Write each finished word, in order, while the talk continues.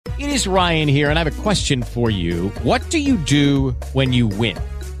It is Ryan here, and I have a question for you. What do you do when you win?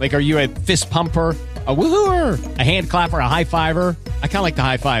 Like, are you a fist pumper, a woohooer, a hand clapper, a high fiver? I kind of like the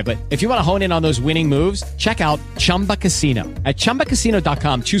high five, but if you want to hone in on those winning moves, check out Chumba Casino. At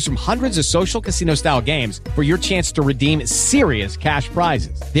ChumbaCasino.com, choose from hundreds of social casino-style games for your chance to redeem serious cash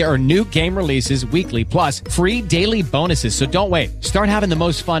prizes. There are new game releases weekly, plus free daily bonuses. So don't wait. Start having the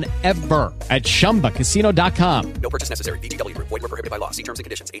most fun ever at ChumbaCasino.com. No purchase necessary. VGW Group. Void where prohibited by law. See terms and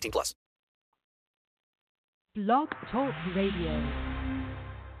conditions. 18 plus. Blog Talk Radio.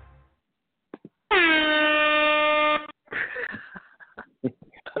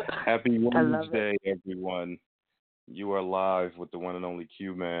 Happy Wednesday, everyone. You are live with the one and only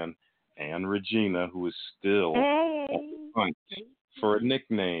Q-Man and Regina, who is still on the hunt for a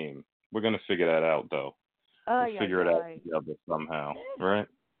nickname. We're going to figure that out, though. We'll figure it out together somehow, right?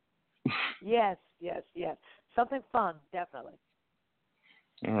 Yes. Something fun, definitely.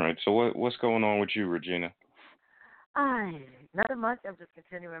 All right, so what's going on with you, Regina? Nothing much. I'm just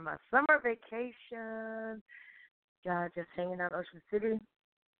continuing my summer vacation. Just hanging out in Ocean City,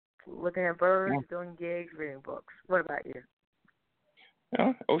 looking at birds, doing gigs, reading books. What about you?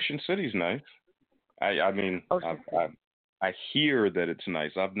 Yeah, Ocean City's nice. I mean, I hear that it's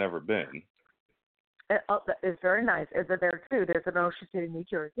nice. I've never been. It's very nice. There are two. There's an Ocean City, New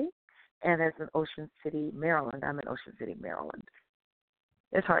Jersey, and there's an Ocean City, Maryland. I'm in Ocean City, Maryland.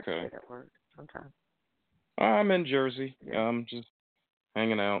 It's hard to say that word sometimes. I'm in Jersey. I'm just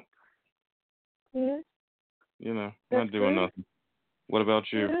hanging out. Yeah. You know, not doing nothing. What about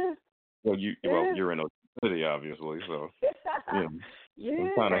you? Yeah. Well, you're in Ocean City, obviously, so yeah. I'm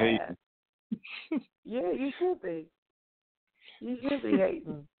kind of hating. Yeah, you should be. You should be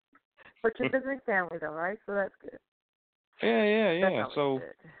hating. But you're visiting family, though, right? So that's good. Yeah. So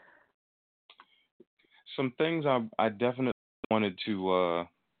some things I definitely wanted to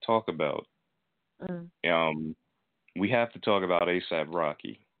talk about. We have to talk about A$AP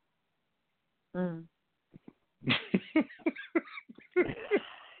Rocky. You're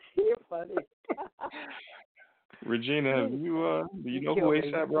funny. Regina, do you know who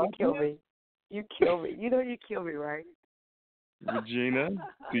A$AP Rocky is? You kill me. You know you kill me, right? Regina,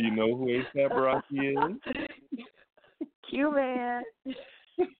 do you know who A$AP Rocky is? Q-Man.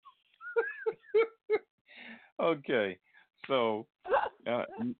 Okay, so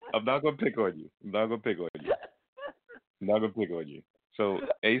I'm not gonna pick on you. So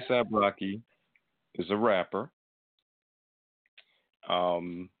A$AP Rocky is a rapper,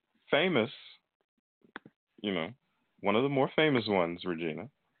 famous, one of the more famous ones, Regina.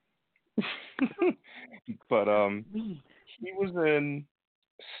 But he was in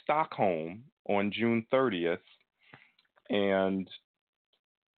Stockholm on June 30th, and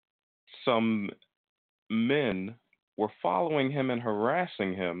some men were following him and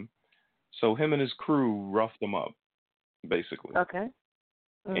harassing him, so him and his crew roughed him up, basically. Okay.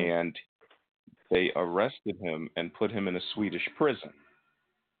 And they arrested him and put him in a Swedish prison.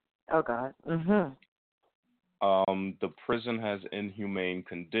 Oh, God. The prison has inhumane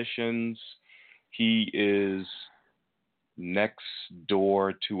conditions. He is next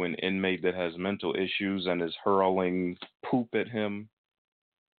door to an inmate that has mental issues and is hurling poop at him.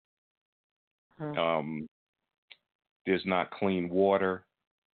 There's not clean water.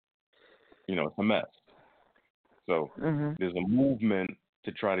 It's a mess. So there's a movement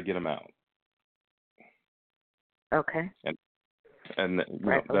to try to get him out. Okay. And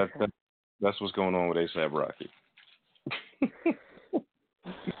that's what's going on with A$AP Rocky.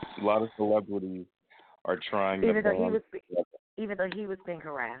 A lot of celebrities are trying even though he was being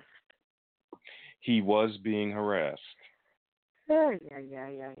harassed. He was being harassed. Yeah.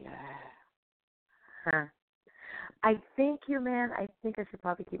 Huh. I think I should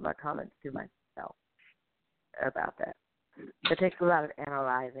probably keep my comments to myself about that. It takes a lot of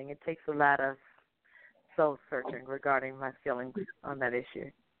analyzing. It takes a lot of soul searching regarding my feelings on that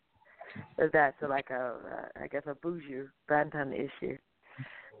issue. That's like I guess a bourgeois Banton issue,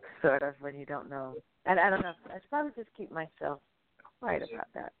 sort of, when you don't know. And I don't know. I should probably just keep myself quiet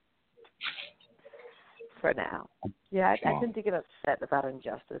about that for now. Yeah, I tend to get upset about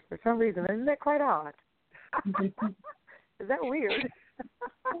injustice for some reason. Isn't that quite odd? Is that weird?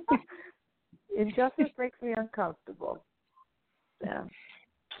 Injustice makes me uncomfortable. Yeah.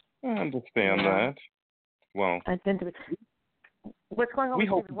 I understand that. Well, I tend to. What's going on with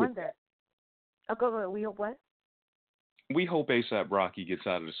Stevie Wonder? Oh, go. We hope what? We hope A$AP Rocky gets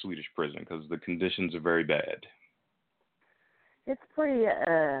out of the Swedish prison because the conditions are very bad. It's pretty.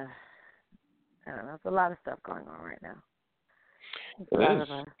 I don't know. There's a lot of stuff going on right now. It is.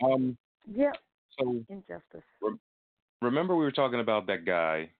 Yeah. So injustice. Remember we were talking about that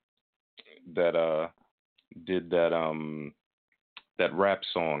guy that did that rap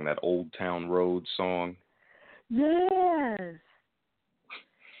song, that Old Town Road song. Yes.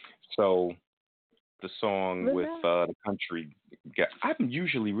 So the song with the country guy. I'm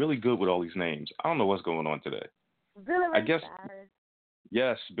usually really good with all these names. I don't know what's going on today. Billy Ray I guess Cyrus.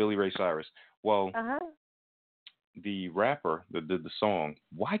 yes, Billy Ray Cyrus. Well, Uh-huh. the rapper that did the song.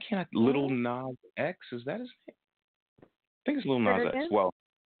 Why can't I? Little Nas X, is that his name? I think it's Little Nas X. Well,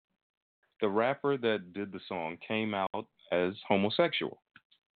 the rapper that did the song came out as homosexual.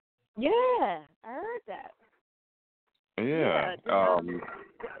 Yeah, I heard that. Yeah.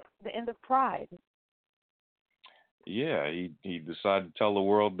 The end of Pride. Yeah, he decided to tell the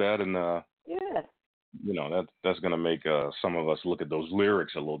world that, and Yeah. you know that's gonna make some of us look at those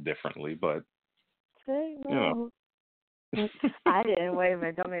lyrics a little differently, but Say you know. no. I didn't. Wait a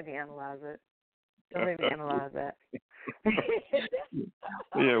minute. Don't make me analyze it. Don't make me analyze that.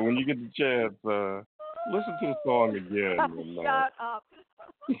 Yeah, when you get the chance, listen to the song again. And, Shut up.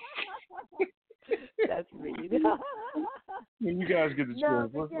 That's me. When you guys get the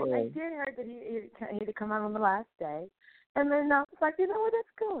chance, I did hear that he had to come out on the last day, and then I was like, you know what,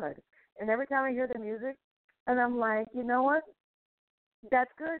 that's good. And every time I hear the music, and I'm like, you know what,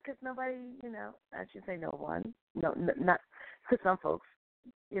 that's good because nobody, I should say no one, not because some folks,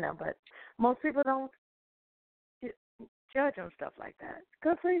 but most people don't judge on stuff like that.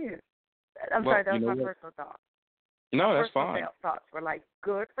 Good for you. I'm sorry, that was my personal thought. No, that's fine. Thoughts were like,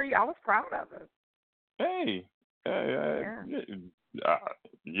 good for you. I was proud of it. Hey,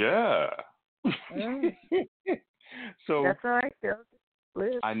 yeah. So that's how I feel.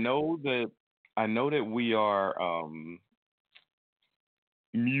 Live. I know that we are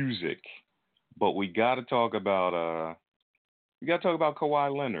music, but we got to talk about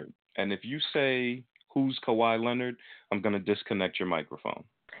Kawhi Leonard. And if you say who's Kawhi Leonard, I'm going to disconnect your microphone.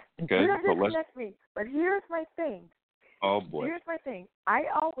 Okay? Do not disconnect me. But here's my thing. Oh boy. Here's my thing. I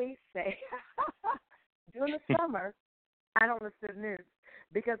always say during the summer, I don't listen to the news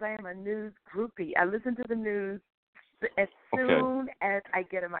because I am a news groupie. I listen to the news as soon as I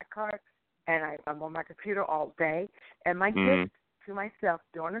get in my car, and I'm on my computer all day. And my gift to myself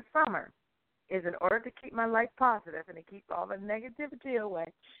during the summer is, in order to keep my life positive and to keep all the negativity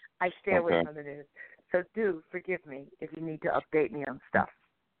away, I stay away from the news. So do forgive me if you need to update me on stuff.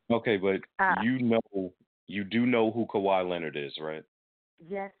 Okay, but you do know who Kawhi Leonard is, right?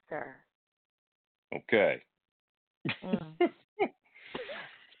 Yes, sir. Okay.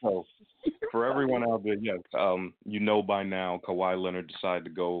 So, for everyone out there, yes, you know by now Kawhi Leonard decided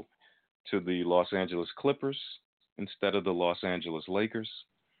to go to the Los Angeles Clippers instead of the Los Angeles Lakers.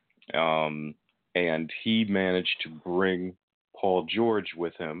 And he managed to bring Paul George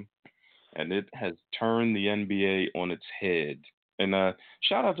with him, and it has turned the NBA on its head. And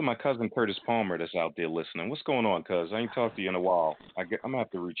shout out to my cousin Curtis Palmer that's out there listening. What's going on, cuz? I ain't talked to you in a while. I'm gonna have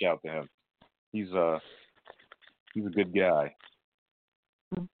to reach out to him. He's a good guy.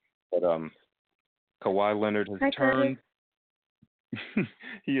 But Kawhi Leonard has turned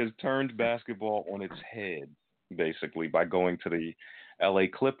he has turned basketball on its head, basically, by going to the LA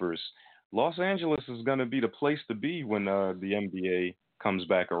Clippers. Los Angeles is going to be the place to be when the NBA comes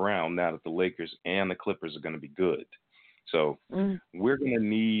back around, now that the Lakers and the Clippers are going to be good. So we're going to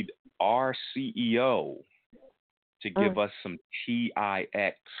need our CEO to give us some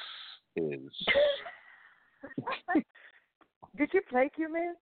TIX. Did you play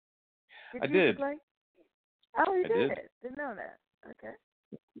Q-Man? I did. Play? Oh, you did? Didn't know that. Okay.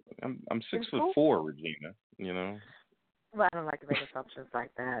 I'm 6'4", Regina. You know. Well, I don't like to make assumptions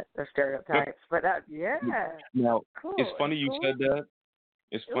like that. They're stereotypes, but yeah. Now, cool. It's funny you said that.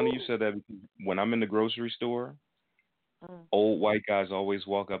 It's funny you said that because when I'm in the grocery store, old white guys always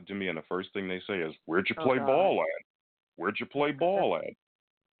walk up to me and the first thing they say is, "Where'd you play ball at? Where'd you play ball at?"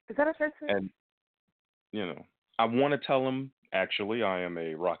 Is that offensive? And I want to tell them, actually, I am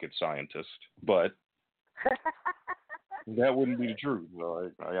a rocket scientist, but that wouldn't be the truth.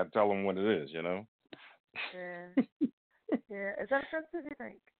 So I got to tell them what it is, Yeah. Yeah. Is that offensive, you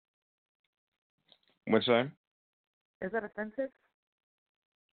think? What's that? Is that offensive?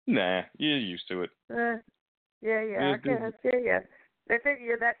 Nah, you're used to it. Yeah, I guess. Yeah. They think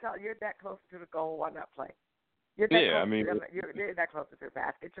you're that close to the goal. Why not play? You're that you're that close to the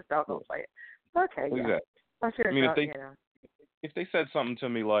basket. Just don't go play it. Okay, yeah. Exactly. I'm sure. If they said something to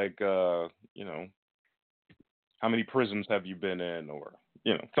me like, how many prisons have you been in, or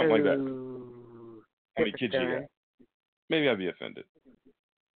something like that. How many kids you got? Maybe I'd be offended.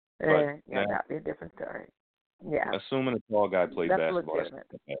 That'd be a different story. Yeah. Assuming a tall guy played basketball. Legitimate.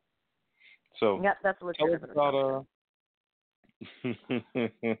 So that's legitimate.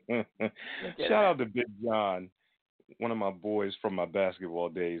 Shout out to Big John, one of my boys from my basketball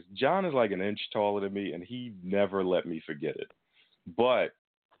days. John is like an inch taller than me, and he never let me forget it. But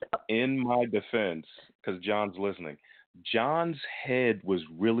in my defense, because John's listening, John's head was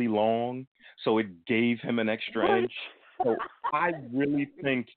really long, so it gave him an extra inch. So I really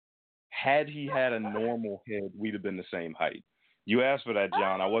think had he had a normal head, we'd have been the same height. You asked for that,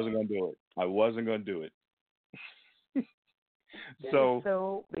 John. I wasn't gonna do it. I wasn't gonna do it.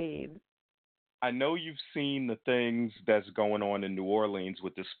 So mean. I know you've seen the things that's going on in New Orleans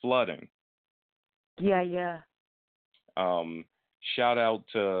with this flooding. Yeah. Shout out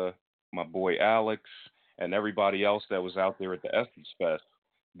to my boy Alex and everybody else that was out there at the Essence Fest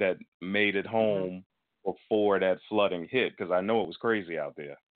that made it home before that flooding hit, because I know it was crazy out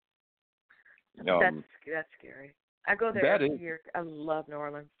there. That's scary. I go there every year. I love New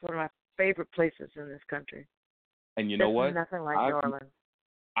Orleans. It's one of my favorite places in this country. And you know what? Nothing like New Orleans.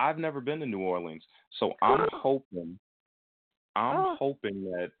 I've never been to New Orleans, so I'm hoping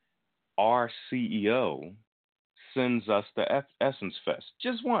that our CEO sends us the Essence Fest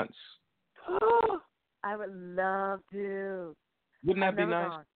just once. I would love to. Wouldn't that be nice?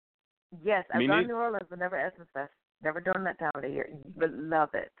 Gone. Yes, I've gone to New Orleans, but never Essence Fest. Never done that time of the year. But love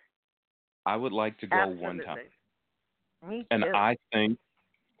it. I would like to go Absolutely. one time. Me too. And I think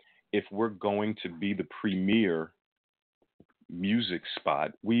if we're going to be the premier music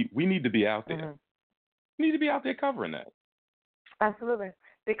spot, we need to be out there. Mm-hmm. We need to be out there covering that. Absolutely,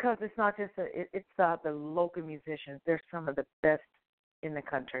 because it's not just it's the local musicians. They're some of the best in the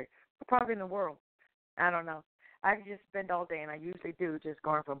country, probably in the world. I don't know. I can just spend all day, and I usually do, just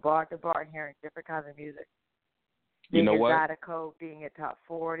going from bar to bar and hearing different kinds of music. You know what? Zydeco, being at top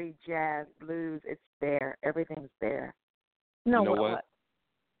 40, jazz, blues, it's there. Everything's there. You know what?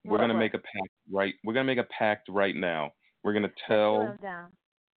 We're gonna make a pact right. We're gonna make a pact right now. We're gonna tell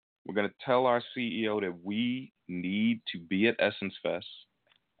our CEO that we need to be at Essence Fest.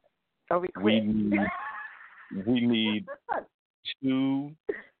 We need 2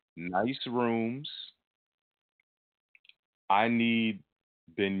 nice rooms. I need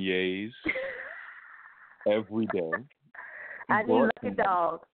beignets every day. I need Lucky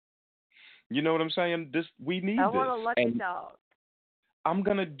Dog. You know what I'm saying? We need I this. want a Lucky Dog. I'm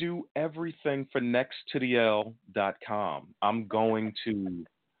going to do everything for nexttotheL.com. I'm going to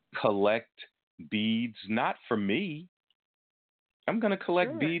collect beads, not for me. I'm going to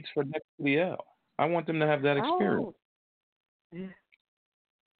collect beads for Next to the L. I want them to have that experience. Yeah.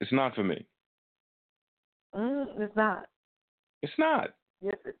 It's not for me. It's not. It's not.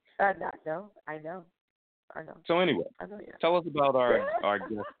 Yes, I know. So anyway, tell us about our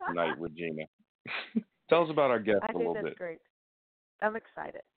guest tonight, Regina. Tell us about our guest a little bit. I think that's great. I'm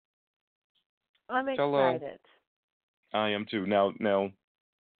excited. Excited. I am too. Now,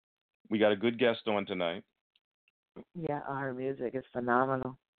 we got a good guest on tonight. Yeah, her music is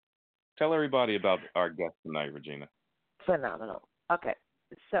phenomenal. Tell everybody about our guest tonight, Regina. Phenomenal. Okay,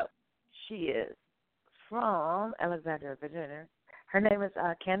 so she is from Alexandria, Virginia. Her name is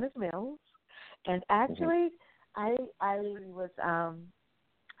Candice Miller, and actually, I was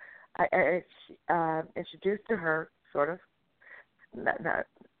introduced to her sort of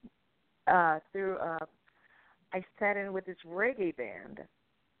through I sat in with this reggae band,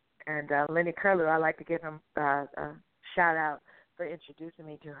 and Lenny Curlew. I like to give him a shout out for introducing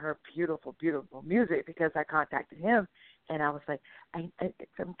me to her beautiful, beautiful music, because I contacted him and I was like,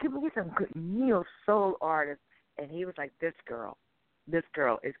 give me some good neo soul artists, and he was like, this girl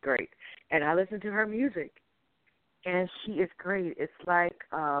is great, and I listened to her music, and she is great. It's like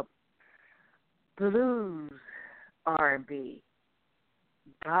blues, R&B,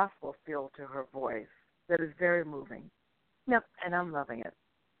 gospel feel to her voice that is very moving. Yep, and I'm loving it.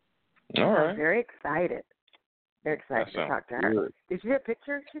 All right. I'm very excited. Very excited to talk to her. Good. Did you see a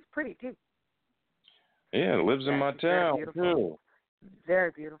picture? She's pretty too. Yeah, lives in my town too.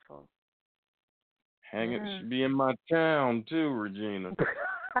 Very beautiful. She be in my town too, Regina.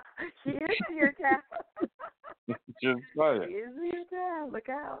 She is in your town. Just saying. She is in your town. Look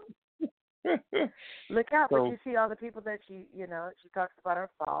out. Look out, but you see all the people that she talks about her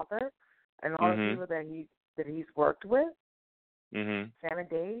father and all the people that he's worked with. Shannon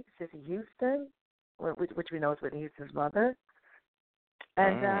Day, Sissy Houston, which we know is Whitney Houston's mother.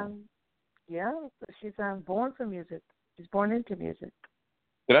 And she's born for music. She's born into music.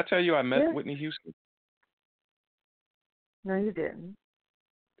 Did I tell you I met Whitney Houston? No, you didn't.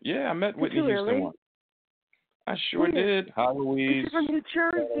 Yeah, I met Whitney Houston really? once. I sure did. Hi, Louise. She's from New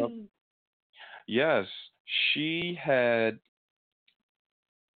Jersey. Yes, she had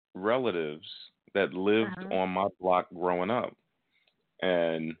relatives that lived on my block growing up.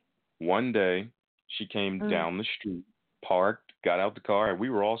 And one day, she came down the street, parked, got out the car, and we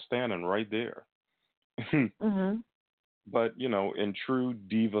were all standing right there. Mm-hmm. But, in true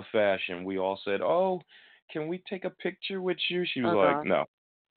diva fashion, we all said, "Oh, can we take a picture with you?" She was like, "No."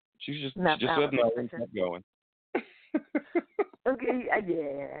 She just said no and kept going. Okay,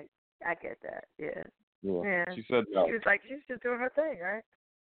 yeah, I get that. Yeah. Yeah. She said no. She was like, she's just doing her thing, right?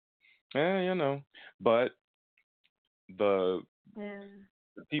 Yeah, but the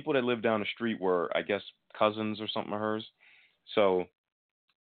people that lived down the street were, I guess, cousins or something of hers. So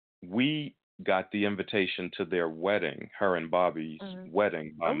we got the invitation to their wedding, her and Bobby's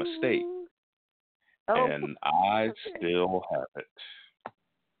wedding, by mistake. Oh. And I still have it.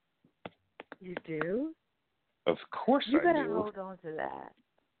 You do? Of course I do. You better hold on to that.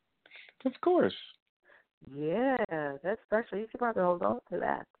 Of course. Yeah, that's special. You should probably hold on to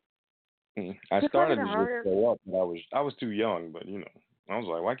that. I started to just go up, but I was too young. But I was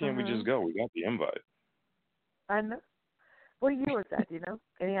like, why can't we just go? We got the invite. I know. What year was that? Do you know?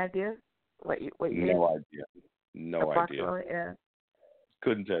 Any idea? What year? No idea. Yeah.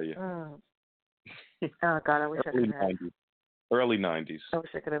 Couldn't tell you. Oh God, I wish I could have. Early 90s. I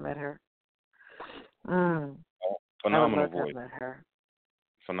wish I could have met her. Phenomenal voice. Met her.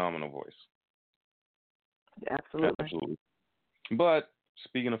 Phenomenal voice. Absolutely. But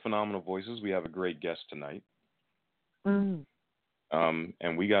speaking of phenomenal voices, we have a great guest tonight. And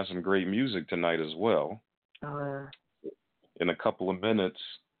we got some great music tonight as well. In a couple of minutes,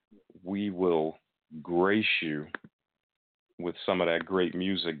 we will grace you with some of that great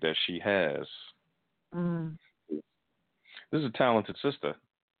music that she has. This is a talented sister,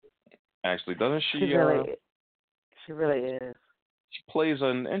 actually, doesn't she? She really is. She plays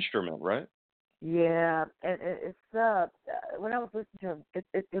an instrument, right? Yeah, and it's when I was listening to him,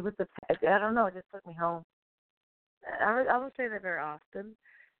 it was I don't know, it just took me home. I don't say that very often,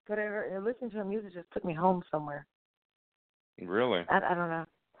 but listening to her music just took me home somewhere. Really? I don't know.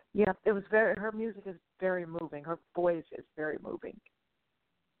 Yeah, it was her music is very moving. Her voice is very moving.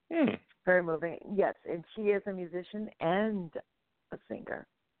 Very moving. Yes, and she is a musician and a singer.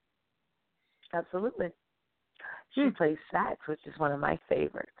 Absolutely. She plays sax, which is one of my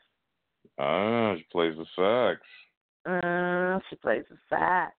favorites. She plays the sax. She plays the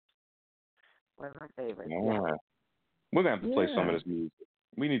sax. One of my favorites. Yeah. We're going to have to play some of this music.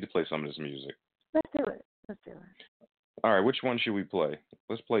 We need to play some of this music. Let's do it. All right, which one should we play?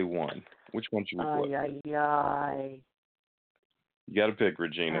 Let's play one. Which one should we play? You got to pick,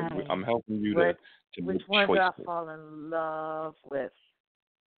 Regina. I'm helping you to which make one choices. do I fall in love with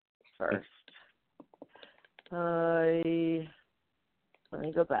first? Let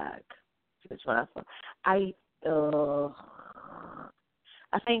me go back. Which one I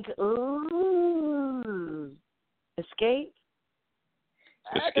think Escape.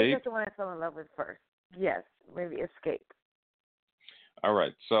 I think that's the one I fell in love with first. Yes, maybe Escape. All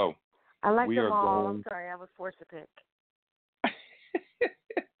right, so I like them all. I'm sorry, I was forced to pick.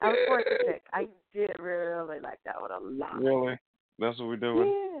 I did really like that one a lot. Really? That's what we're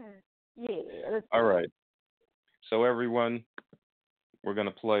doing? Yeah. All right. So everyone, we're going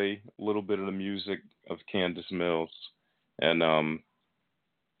to play a little bit of the music of Candice Mills. And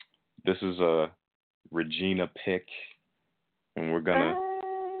this is a Regina pick. And we're going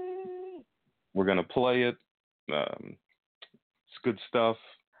to play it. It's good stuff.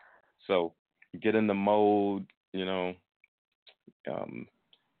 So get in the mode,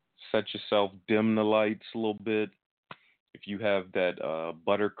 set yourself, dim the lights a little bit. If you have that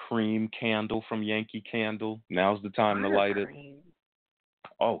buttercream candle from Yankee Candle, now's the time to light it.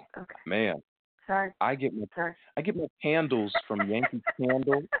 Oh, okay. Man. Sorry. I get my candles from Yankee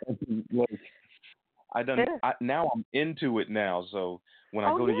Candle. Now I'm into it now. So when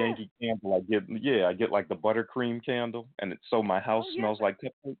I go to Yankee Candle, I get like the buttercream candle, and so my house smells like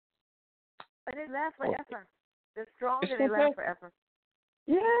cupcakes. And they last forever. They're strong and they last forever.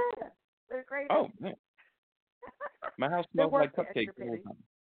 Yeah, they're great. Oh man, my house smells like cupcakes all the time.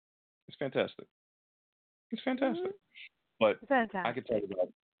 It's fantastic. Mm-hmm. But fantastic.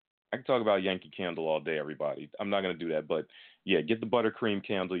 I can talk about Yankee Candle all day, everybody. I'm not going to do that, but yeah, get the buttercream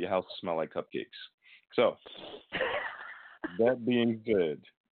candle. Your house will smell like cupcakes. So, that being said,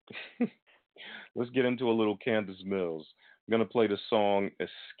 let's get into a little Candice Mills. I'm going to play the song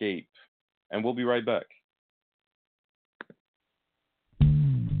Escape, and we'll be right back.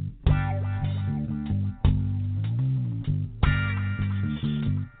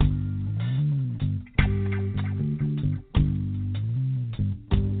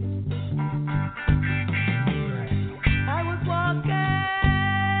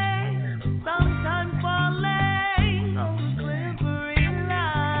 Sometimes falling on the slippery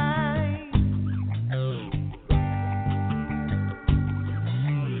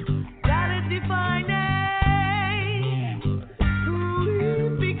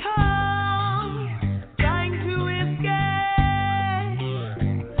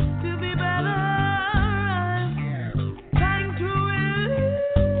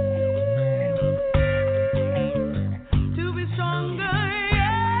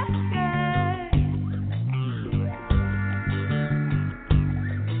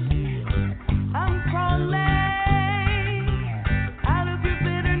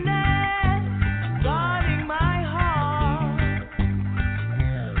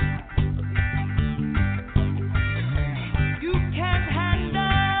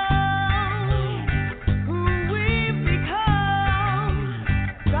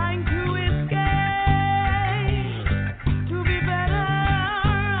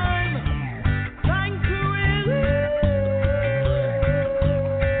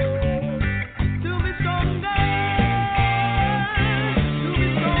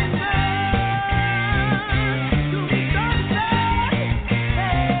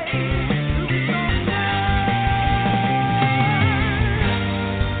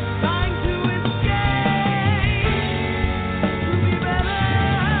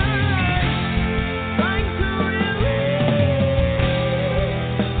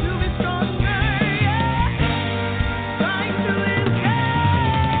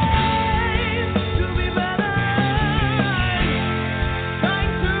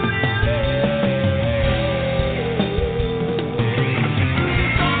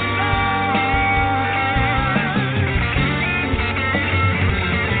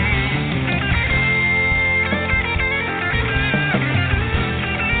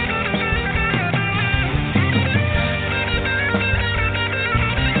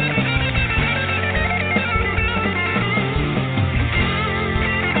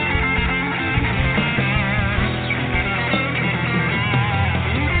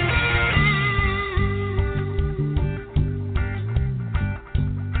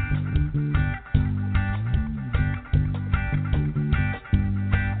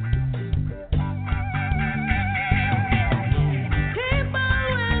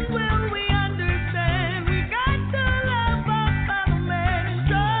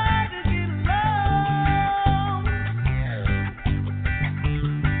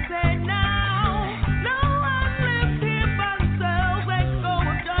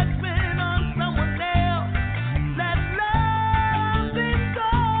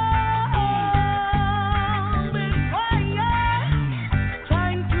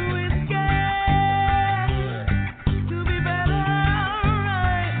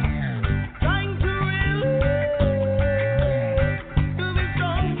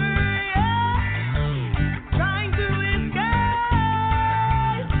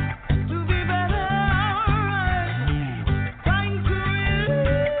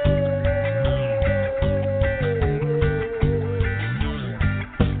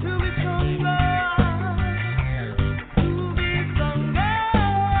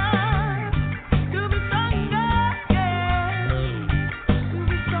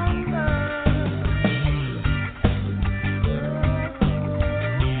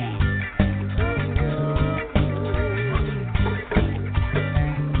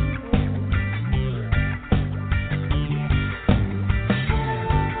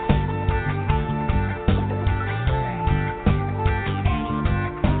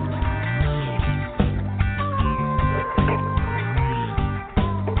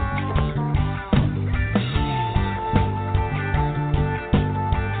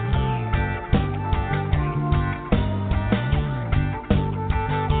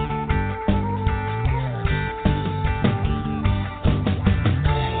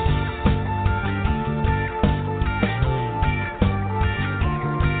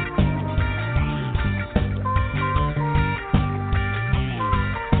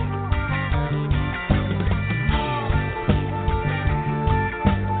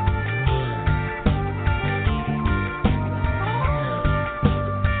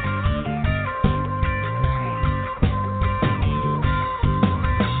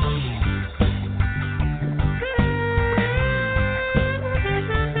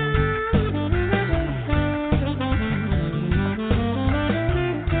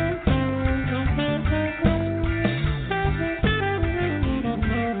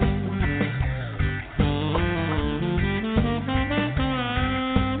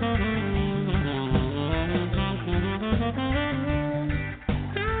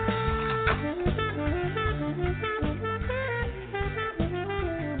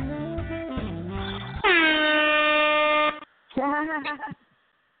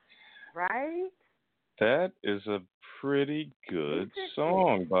Right? That is a pretty good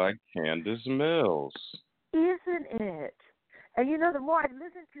song by Candice Mills. Isn't it? And the more I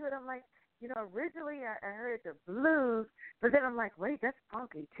listen to it, I'm like, originally I heard the blues, but then I'm like, wait, that's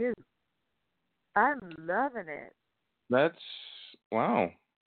funky too. I'm loving it. That's wow.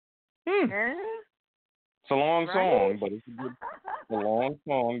 Eh? It's a long Right? song, but it's a long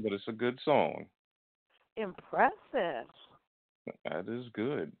song, but it's a good song. Impressive. That is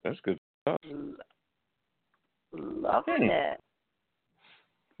good. That's good stuff. Loving it.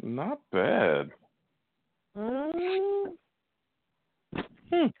 Not bad.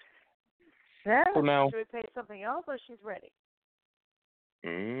 So now, should we play something else, or she's ready?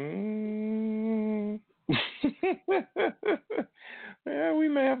 Yeah, we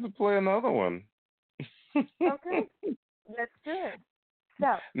may have to play another one. Okay, let's do it.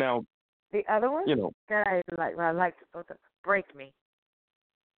 So now, the other one that I like to Break Me.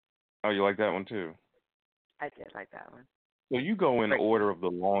 Oh, you like that one too? I did like that one. So you go in order of the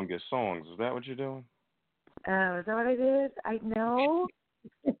longest songs. Is that what you're doing? Is that what I did? I know.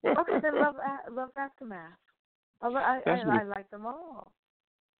 Okay, then love Aftermath. I like them all.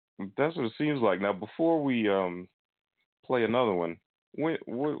 That's what it seems like. Now, before we play another one,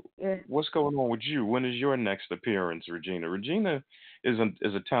 what's going on with you? When is your next appearance, Regina? Regina is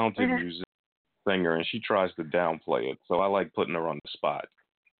a talented music singer, and she tries to downplay it. So I like putting her on the spot.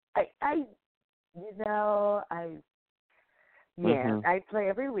 I play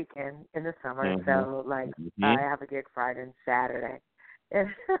every weekend in the summer. So I have a gig Friday and Saturday. And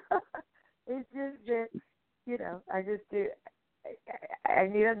it's just that, I just do. I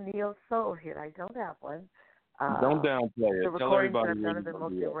need a neo soul hit. I don't have one. Don't downplay it. The Tell recordings everybody that I've done have been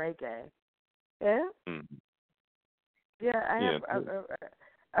mostly reggae. Yeah? Yeah, I have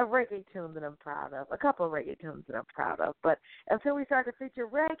a reggae tune that I'm proud of, a couple of reggae tunes that I'm proud of. But until we start to feature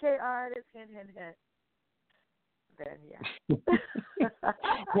reggae artists, hint, then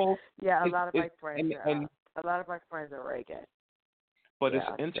well, a lot of my friends are reggae. But it's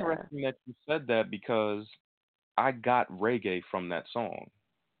interesting that you said that because I got reggae from that song.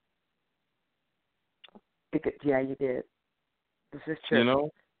 Yeah, you did. This is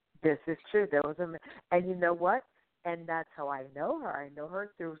true. This is true. There was and you know what? And that's how I know her. I know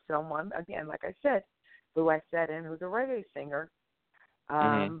her through someone, again, like I said, who I sat in, who's a reggae singer.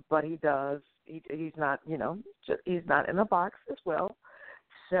 But he's not, he's not in a box as well.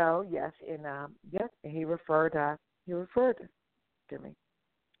 So yes, he referred to me.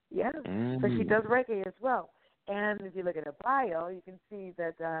 Yeah. So she does reggae as well. And if you look at her bio, you can see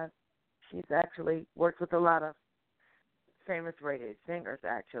that she's actually worked with a lot of famous reggae singers,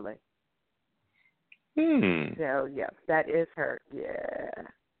 actually. So, that is her. Yeah.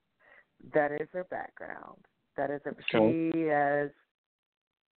 That is her background. That is her. Okay. She has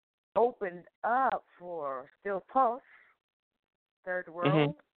opened up for Still Pulse, Third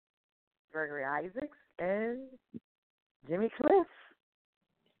World, Gregory Isaacs, and Jimmy Cliff.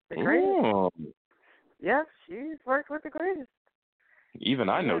 The greatest. Yes, she's worked with the greatest. Even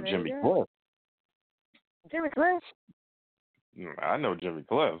I know Jimmy Cliff. Jimmy Cliff. I know Jimmy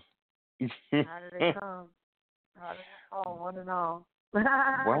Cliff. How did they come? One and all.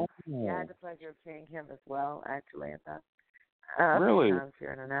 Wow. Yeah, I had the pleasure of seeing him as well, actually. Really? Times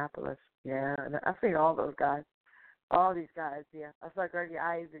here in Annapolis. Yeah, and I've seen all those guys. All these guys, yeah. I saw Gregory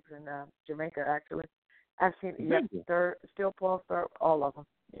Isaacs in Jamaica, actually. I've seen, Still Paul, all of them,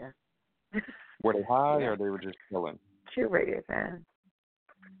 yeah. Were they high or they were just chilling? True radio fan.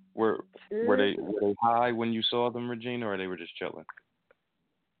 Were they high when you saw them, Regina, or they were just chilling?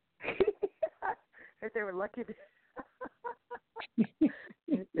 If they were lucky.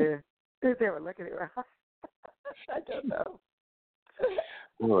 If they were lucky, they were high. I don't know.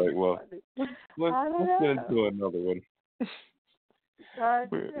 All right, well, let's get into another one. I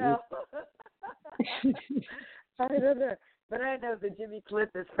don't know. But I know that Jimmy Cliff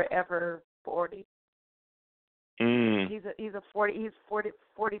is forever 40. He's 40. He's 40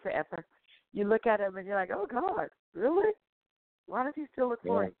 forever. You look at him and you're like, oh God, really? Why does he still look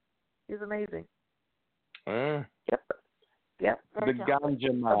 40? He's amazing. Yep. The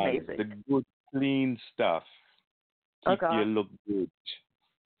ganja man, the good clean stuff. Keep you look good.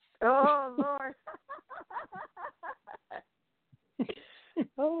 Oh Lord.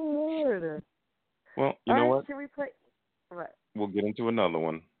 Oh Lord. Well, you know what? Should we play? What? We'll get into another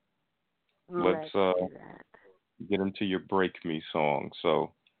one. Let's get into your Break Me song.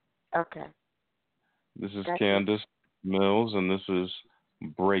 So. Okay. This is Candice Mills, and this is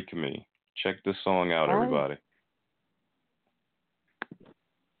Break Me. Check this song out, everybody.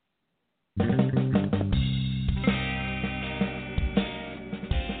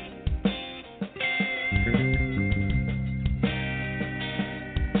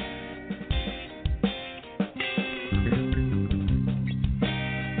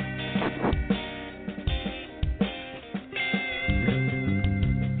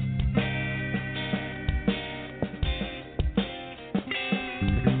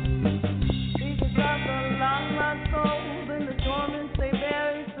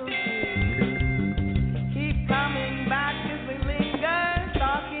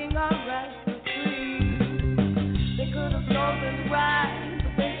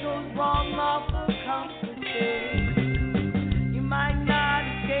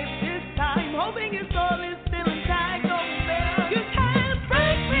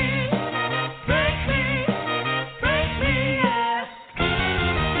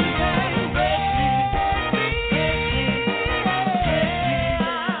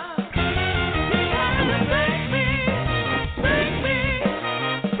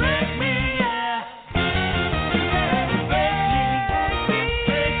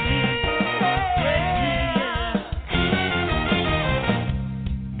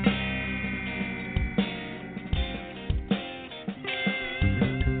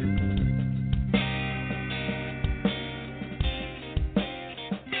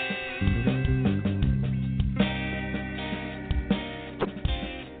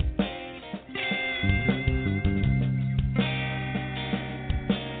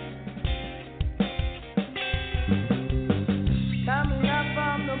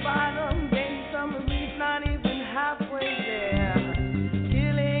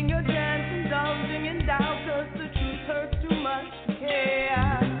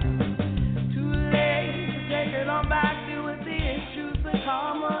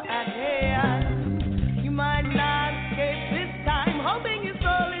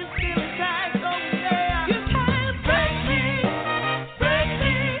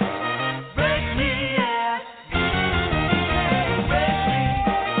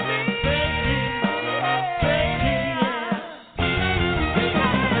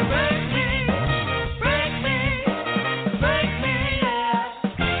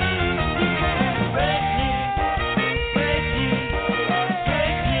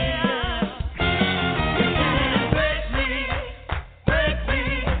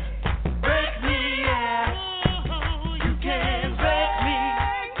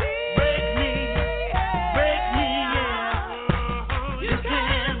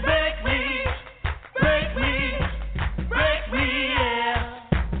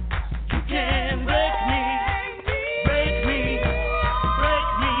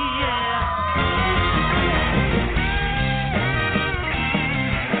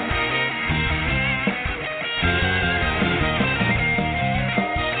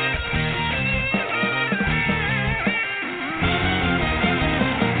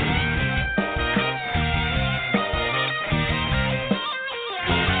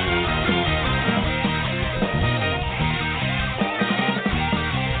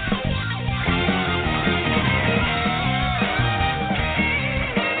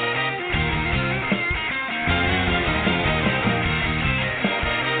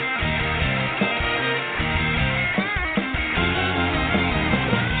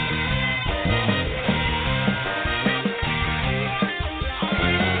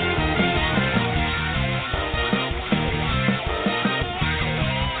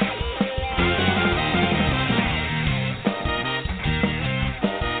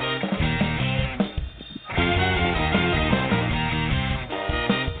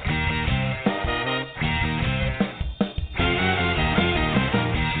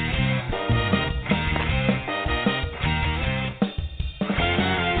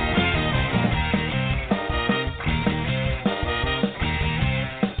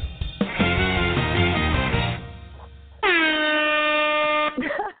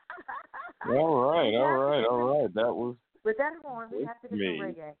 that was with that horn. We have to do some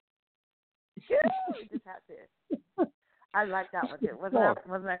reggae. We just have to. I like that one too.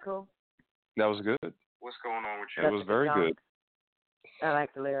 Wasn't that cool? That was good. What's going on with you? It was very good. I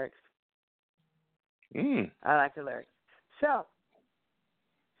like the lyrics. I like the lyrics. So.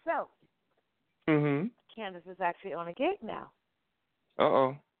 Candace is actually on a gig now.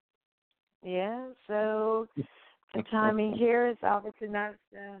 Uh-oh. Yeah, so the timing here is obviously not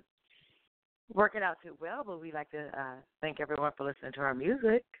working out too well, but we'd like to thank everyone for listening to our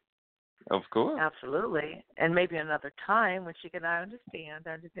music. Of course. Absolutely. And maybe another time when she can, I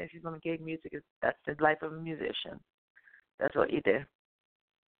understand she's on a gig. Music that's the life of a musician. That's what you do.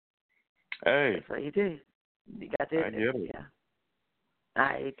 Hey. That's what you do. You got to do it. I get it. Yeah.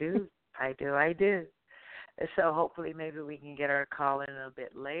 I do. So hopefully maybe we can get her to call in a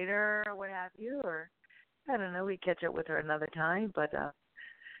bit later or what have you, or I don't know, we catch up with her another time, but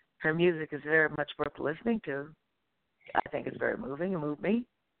her music is very much worth listening to. I think it's very moving. It moved me.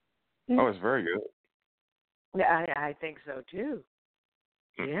 Oh, it's very good. Yeah, I think so too.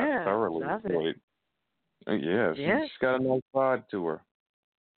 Yeah, I thoroughly love enjoyed it. Yeah, yes. She's got a nice vibe to her.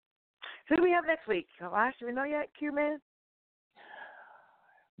 Who do we have next week? Josh, do we know yet, Q-Man?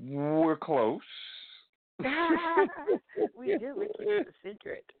 We're close. We do. We keep it a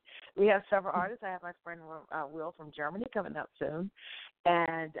secret. We have several artists. I have my friend Will from Germany coming up soon.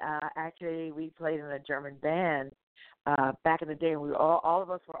 And actually, we played in a German band back in the day. We all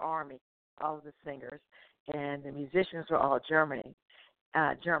of us were Army, all of the singers. And the musicians were all German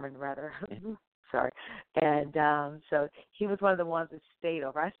rather. Sorry. And so he was one of the ones that stayed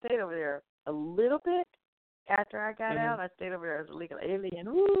over. I stayed over there a little bit after I got out. I stayed over there as a legal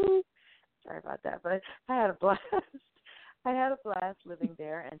alien. Woo! Sorry about that, but I had a blast. I had a blast living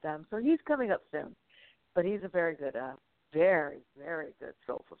there, and so he's coming up soon. But he's a very good, very, very good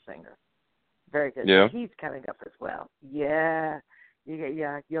soulful singer. Very good. Yeah. So he's coming up as well. Yeah,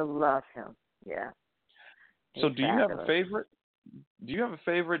 you'll love him. Yeah. So do you have a favorite? Do you have a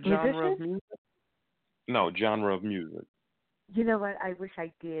favorite genre of music? No, genre of music. You know what? I wish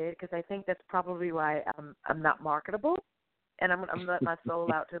I did, because I think that's probably why I'm not marketable. And I'm letting my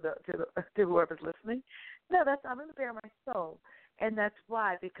soul out to whoever's listening. No, I'm going to bare my soul, and that's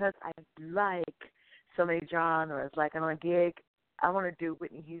why, because I like so many genres. Like on a gig, I want to do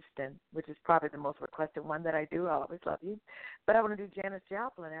Whitney Houston, which is probably the most requested one that I do. I always love you, but I want to do Janis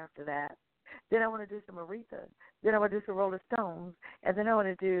Joplin after that. Then I want to do some Aretha. Then I want to do some Rolling Stones, and then I want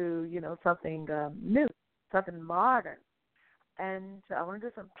to do something new, something modern. And so I want to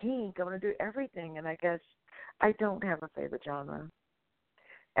do some Pink. I want to do everything, and I guess I don't have a favorite genre.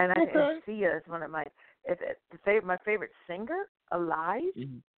 And I see it as one of my my favorite singer alive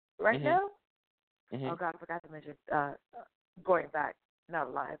right now. Oh God, I forgot to mention going back, not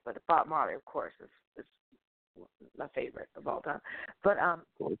alive, but Bob Marley, of course, is my favorite of all time. But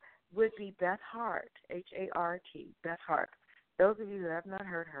would be Beth Hart, H-A-R-T, Beth Hart. Those of you who have not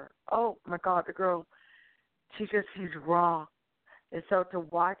heard her, oh my God, the girl, she's raw. And so to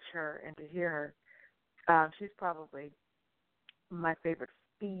watch her and to hear her, she's probably my favorite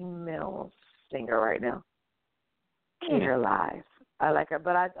female singer right now. Hear her live. I like her,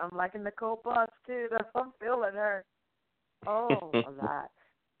 but I'm liking Nicole Bus too. I'm feeling her. Oh, a lot.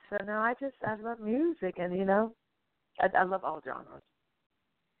 So no, I love music, and I love all genres.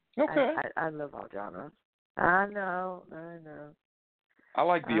 Okay. I love all genres. I know. I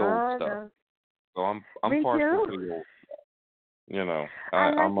like the old stuff. So I'm partial to the old stuff. I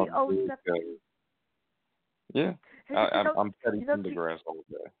like I'm the old stuff. Yeah. I'm petty from the grass all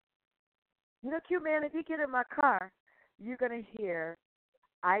day. Q-Man, if you get in my car, you're going to hear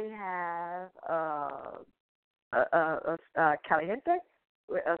I have Caliente,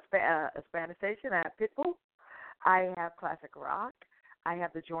 a Spanish station. I have Pitbull. I have classic rock. I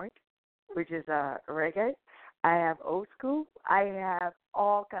have The Joint, which is reggae. I have old school. I have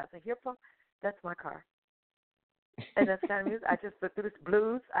all kinds of hip-hop. That's my car. And that's kind of music. I just look through this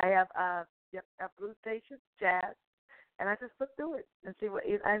blues. I have a blues station, jazz. And I just look through it and see what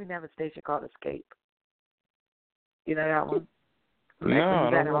I even have a station called Escape. You know that one? No,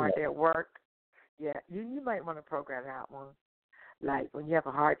 I don't know. Hard day at work. Yeah, you might want to program that one. Like when you have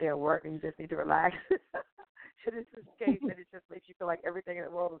a hard day at work and you just need to relax. Should it Escape, and it just makes you feel like everything in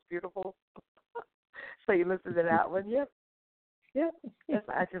the world is beautiful. So you listen to that one. Yep. Yes,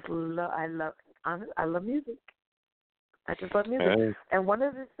 I love music. I just love music. Hey. And one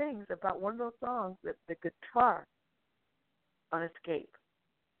of the things about one of those songs, the guitar on Escape.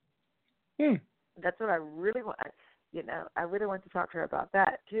 That's what I really want. I really want to talk to her about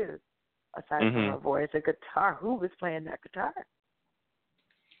that too. Aside from her voice, the guitar. Who was playing that guitar?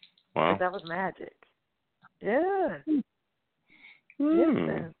 Wow, that was magic. Yeah. Yes,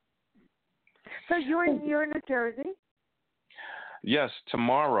 ma'am. So you're in New Jersey? Yes,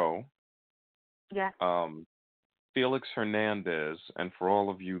 tomorrow. Yeah. Felix Hernandez, and for all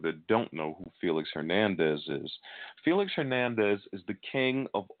of you that don't know who Felix Hernandez is the king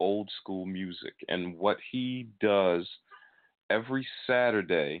of old school music, and what he does every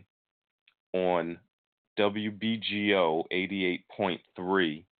Saturday on WBGO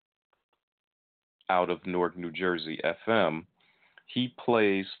 88.3 out of Newark, New Jersey, FM, he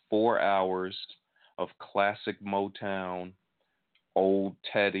plays 4 hours of classic Motown, old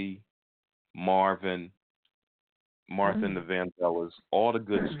Teddy, Martha and the Vandellas, all the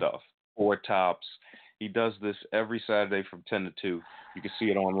good stuff. Four Tops. He does this every Saturday from 10 to 2. You can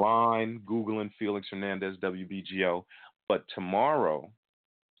see it online, Googling Felix Hernandez, WBGO. But tomorrow,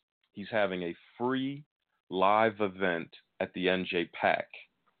 he's having a free live event at the NJ Pack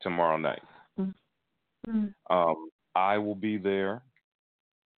tomorrow night. I will be there,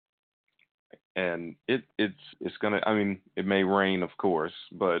 and it's gonna. I mean, it may rain, of course,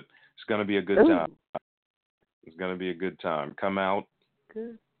 but it's gonna be a good time. It's gonna be a good time. Come out.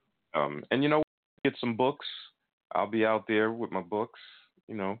 Good. And you know, get some books. I'll be out there with my books.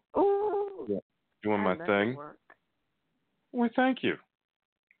 You know, doing my thing. Well, thank you.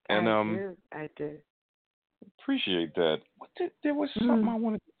 And I do. Appreciate that. There was something I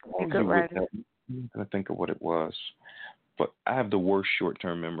wanted to tell you with that. I'm gonna think of what it was, but I have the worst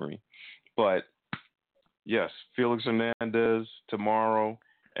short-term memory. But yes, Felix Hernandez tomorrow,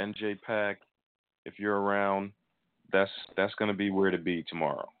 NJ Pack. If you're around, that's gonna be where to be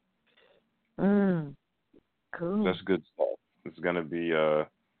tomorrow. Cool. That's good stuff. It's gonna be a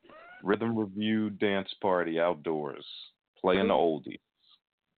rhythm review dance party outdoors, playing the oldies.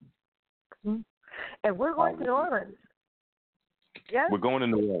 And we're going to New Orleans. Yes. We're going to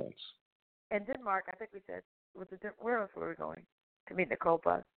New Orleans. And Denmark, I think we said. Where else were we going? To meet Nicole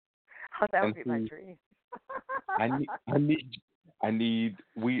Bus. Oh, that would be my dream. I need.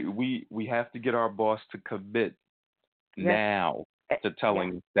 We have to get our boss to commit now to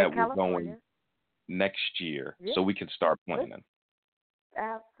telling that we're going next year, so we can start planning.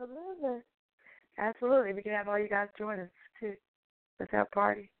 Absolutely. We can have all you guys join us too. Let's have a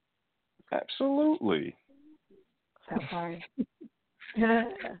party. Absolutely. Let's have a party.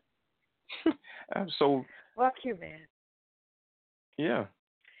 So. Well, Q-Man. Yeah.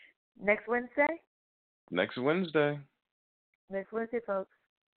 Next Wednesday. Next Wednesday, folks.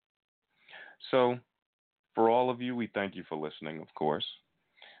 So, for all of you, we thank you for listening, of course,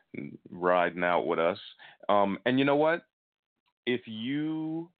 riding out with us. And you know what? When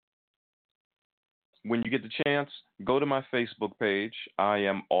you get the chance, go to my Facebook page. I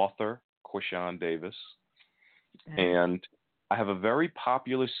am author Quashawn Davis. And I have a very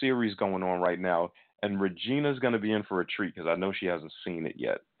popular series going on right now. And Regina's going to be in for a treat because I know she hasn't seen it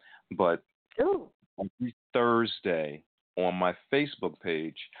yet. But every Thursday on my Facebook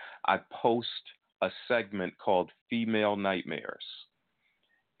page, I post a segment called Female Nightmares.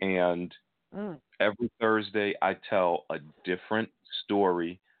 And every Thursday, I tell a different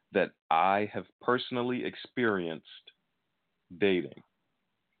story that I have personally experienced dating.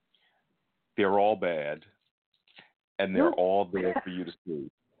 They're all bad, and they're all there for you to see.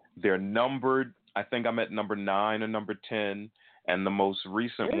 They're numbered. I think I'm at number 9 or number 10, and the most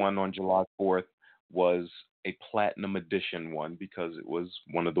recent one on July 4th was a platinum edition one because it was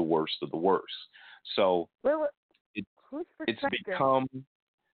one of the worst of the worst. So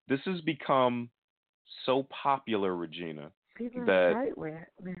this has become so popular, Regina, that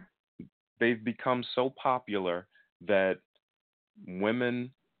they've become so popular that the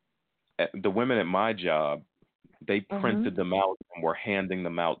women at my job, they printed them out and were handing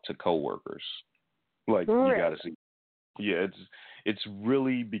them out to coworkers. Like, you got to see. Yeah, it's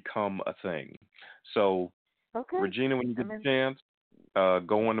really become a thing. So, Regina, when you get the chance,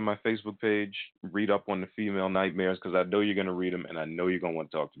 go onto my Facebook page, read up on the Female Nightmares, because I know you're going to read them, and I know you're going to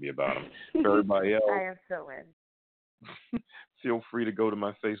want to talk to me about them. For everybody else, I am so in. Feel free to go to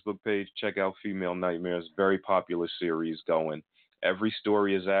my Facebook page, check out Female Nightmares, very popular series going. Every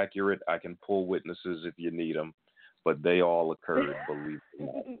story is accurate. I can pull witnesses if you need them, but they all occurred, believe it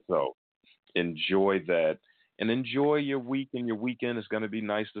or not. So enjoy that. And enjoy your week and your weekend. It's going to be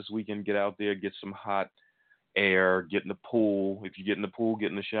nice this weekend. Get out there, get some hot air, get in the pool. If you get in the pool, get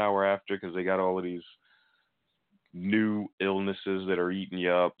in the shower after, because they got all of these new illnesses that are eating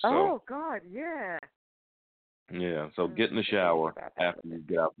you up. So, God, yeah. Yeah, so get in the shower after you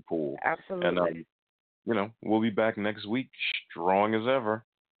get out the pool. Absolutely. And, we'll be back next week strong as ever.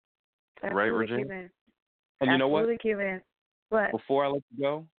 Absolutely, right, Regina? Q-Man. And you know what? Q-Man. What? Before I let you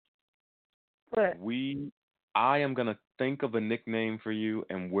go, what? we I am gonna think of a nickname for you,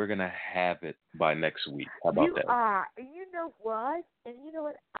 and we're gonna have it by next week. How about You that? are. And you know what? And you know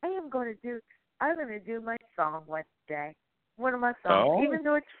what? I'm going to do my song one day. One of my songs, even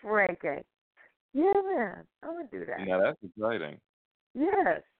though it's reggae. Yeah, man. I'm going to do that. Now that's exciting.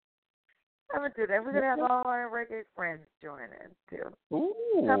 Yes. I'm going to do that. We're going to have all our reggae friends join in, too.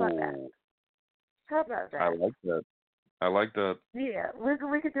 Ooh. How about that? How about that? I like that. Yeah.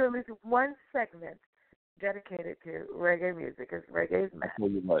 We could do at least one segment dedicated to reggae music, because reggae is magic. I'll tell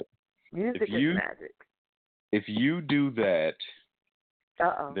you what. Music is magic. If you do that,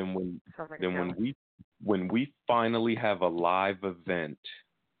 Uh-oh. then when we finally have a live event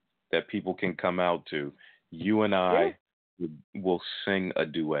that people can come out to, you and I will sing a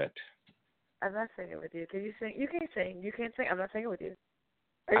duet. I'm not singing with you. Can you sing? You can't sing. You can't sing. I'm not singing with you.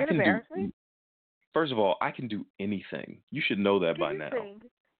 Are you going to embarrass me? First of all, I can do anything. You should know that by now. Sing?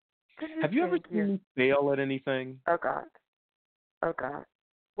 Have you ever seen me fail at anything? Oh, God. Oh, God.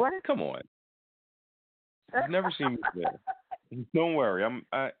 What? Come on. You've never seen me fail. Don't worry.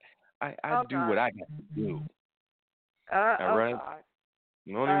 I do what I got to do. All right? God.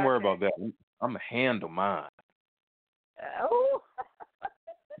 Don't even worry about that. I'm going to handle mine. Oh.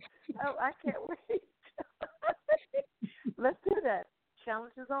 Oh, I can't wait. Let's do that.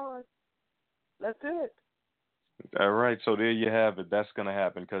 Challenge is on. Let's do it. All right. So there you have it. That's going to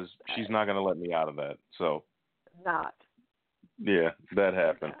happen because she's not going to let me out of that. So. Not. Yeah, that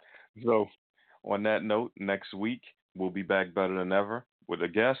happened. So on that note, next week we'll be back better than ever with a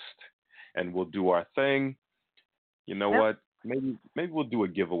guest, and we'll do our thing. You know what? Maybe we'll do a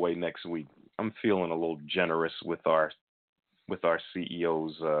giveaway next week. I'm feeling a little generous with our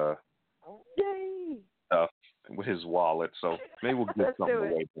CEO's stuff with his wallet, so maybe we'll give something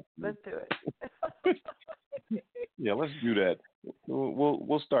away. Let's do it. Yeah, let's do that.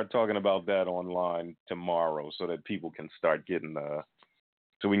 We'll start talking about that online tomorrow, so that people can start getting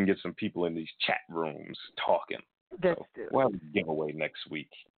so we can get some people in these chat rooms talking. Let's do it. We'll have a giveaway next week.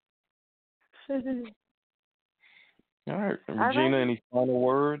 All right, Regina, any final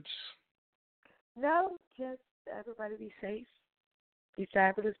words? No, just everybody be safe. Be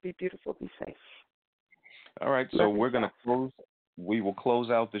fabulous, be beautiful, be safe. All right, so we're going to close. We will close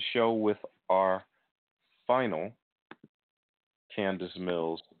out the show with our final Candice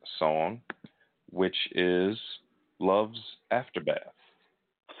Mills song, which is Love's Afterbath.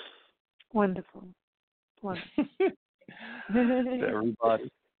 Wonderful.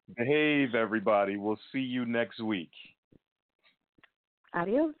 Everybody, behave, everybody. We'll see you next week.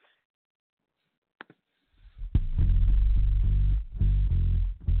 Adios.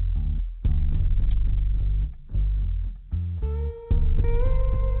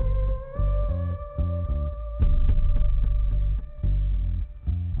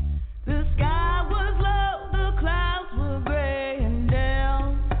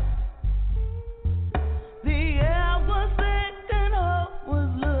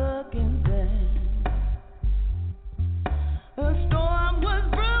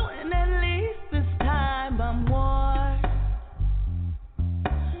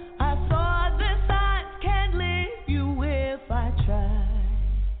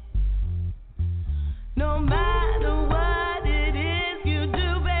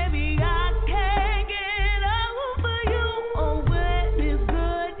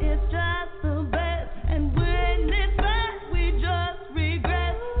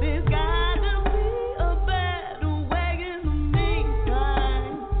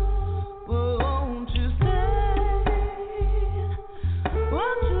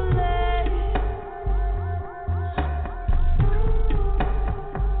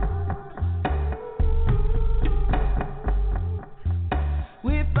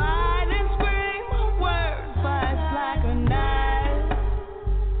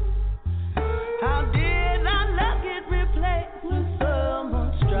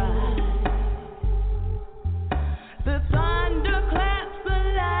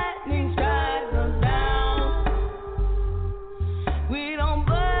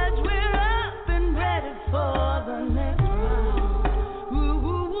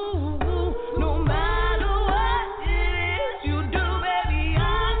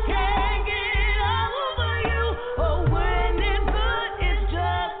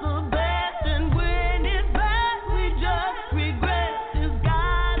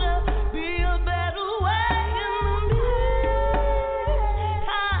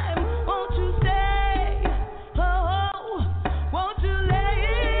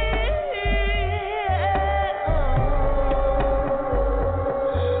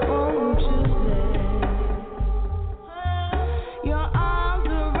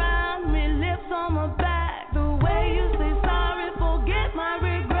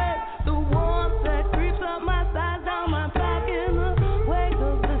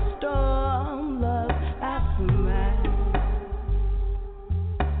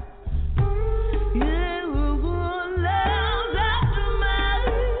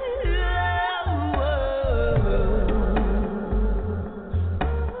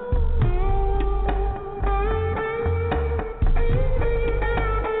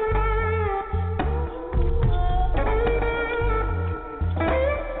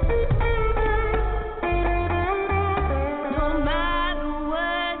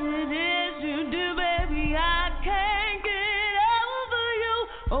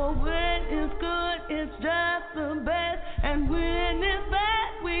 it's just the best. And when it's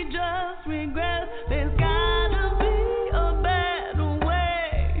bad, we just regret. There's gotta be a better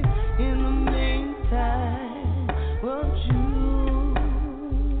way. In the meantime, won't you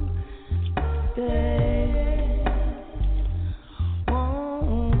stay?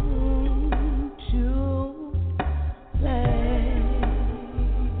 Won't you play?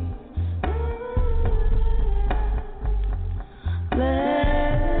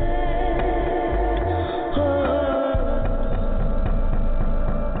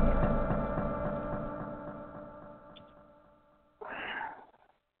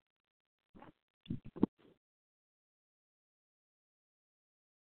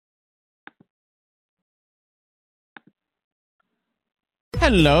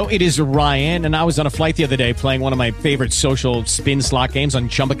 Hello, it is Ryan, and I was on a flight the other day playing one of my favorite social spin slot games on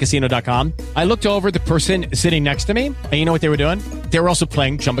ChumbaCasino.com. I looked over at the person sitting next to me, and you know what they were doing? They were also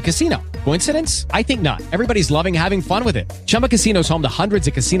playing Chumba Casino. Coincidence? I think not. Everybody's loving having fun with it. Chumba Casino is home to hundreds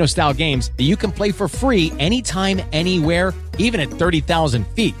of casino-style games that you can play for free anytime, anywhere, even at 30,000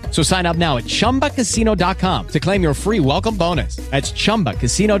 feet. So sign up now at ChumbaCasino.com to claim your free welcome bonus. That's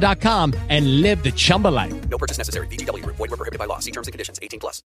ChumbaCasino.com and live the Chumba life. No purchase necessary. VGW Group. Void where prohibited by law. See terms and conditions. 18+.